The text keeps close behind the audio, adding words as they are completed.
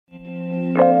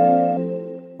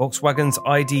Volkswagen's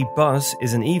ID.Buzz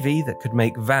is an EV that could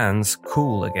make vans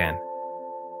cool again.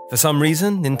 For some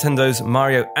reason, Nintendo's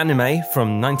Mario anime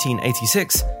from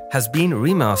 1986 has been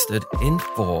remastered in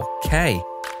 4K.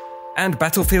 And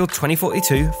Battlefield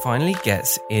 2042 finally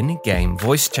gets in-game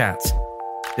voice chat.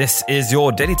 This is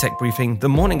your Daily Tech Briefing, the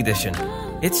morning edition.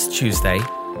 It's Tuesday,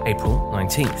 April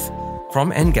 19th.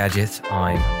 From Engadget,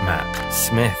 I'm Matt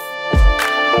Smith.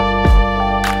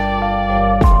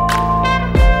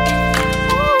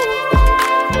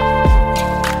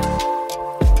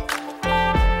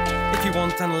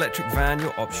 An electric van,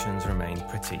 your options remain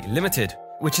pretty limited,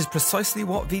 which is precisely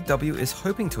what VW is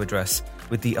hoping to address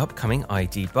with the upcoming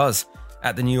ID.Buzz.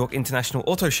 At the New York International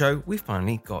Auto Show, we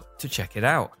finally got to check it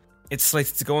out. It's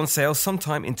slated to go on sale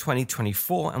sometime in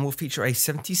 2024 and will feature a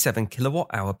 77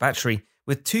 kilowatt-hour battery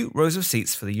with 2 rows of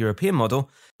seats for the European model,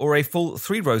 or a full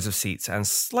 3 rows of seats and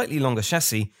slightly longer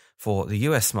chassis for the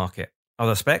US market.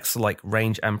 Other specs, like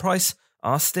range and price,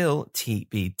 are still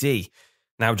TBD.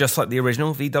 Now, just like the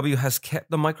original, VW has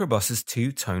kept the microbus's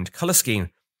two-toned colour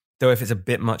scheme. Though if it's a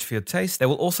bit much for your taste, there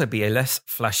will also be a less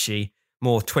flashy,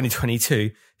 more 2022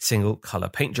 single-colour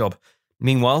paint job.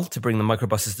 Meanwhile, to bring the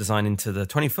microbus's design into the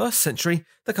 21st century,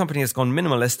 the company has gone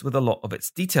minimalist with a lot of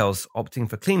its details, opting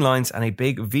for clean lines and a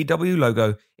big VW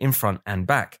logo in front and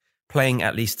back, playing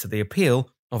at least to the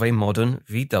appeal of a modern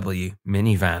VW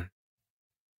minivan.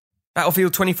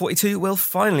 Battlefield 2042 will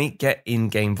finally get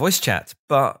in-game voice chat,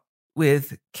 but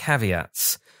with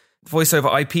caveats. The voice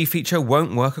over IP feature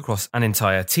won't work across an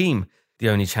entire team. The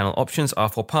only channel options are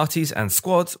for parties and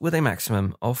squads with a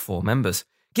maximum of 4 members.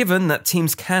 Given that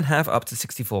teams can have up to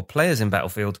 64 players in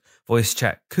Battlefield, voice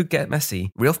chat could get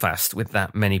messy real fast with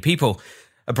that many people.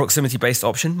 A proximity-based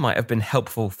option might have been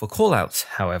helpful for callouts,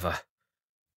 however.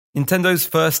 Nintendo's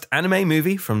first anime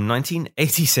movie from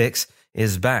 1986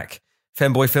 is back.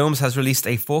 Femboy Films has released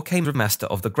a 4K remaster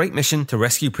of The Great Mission to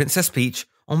Rescue Princess Peach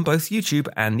on both YouTube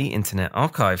and the Internet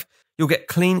Archive. You'll get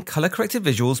clean, colour-corrected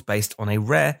visuals based on a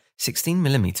rare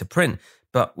 16mm print,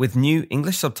 but with new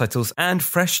English subtitles and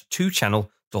fresh 2-channel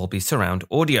Dolby Surround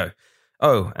audio.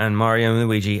 Oh, and Mario and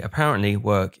Luigi apparently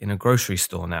work in a grocery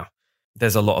store now.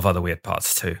 There's a lot of other weird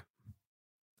parts too.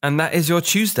 And that is your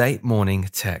Tuesday morning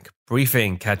tech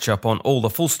briefing. Catch up on all the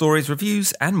full stories,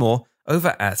 reviews, and more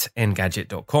over at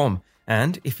Engadget.com.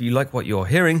 And if you like what you're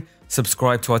hearing,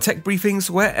 subscribe to our tech briefings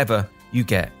wherever you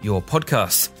get your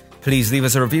podcasts. Please leave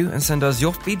us a review and send us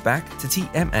your feedback to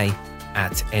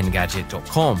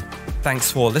tma@engadget.com.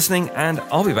 Thanks for listening, and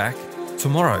I'll be back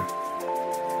tomorrow.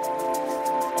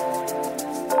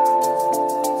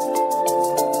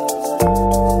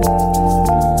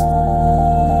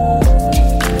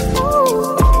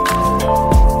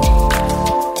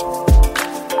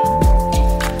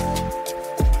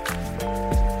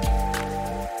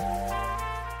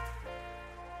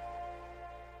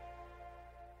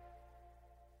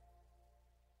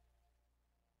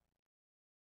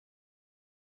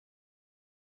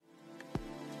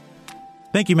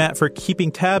 Thank you, Matt, for keeping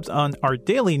tabs on our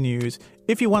daily news.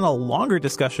 If you want a longer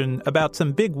discussion about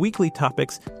some big weekly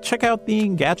topics, check out the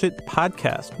Engadget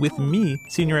podcast with me,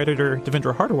 Senior Editor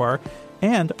Devendra Hardawar,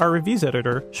 and our reviews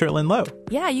editor, Sherlyn Lowe.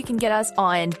 Yeah, you can get us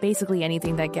on basically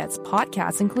anything that gets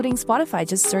podcasts, including Spotify.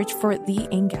 Just search for the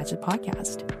Engadget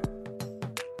podcast.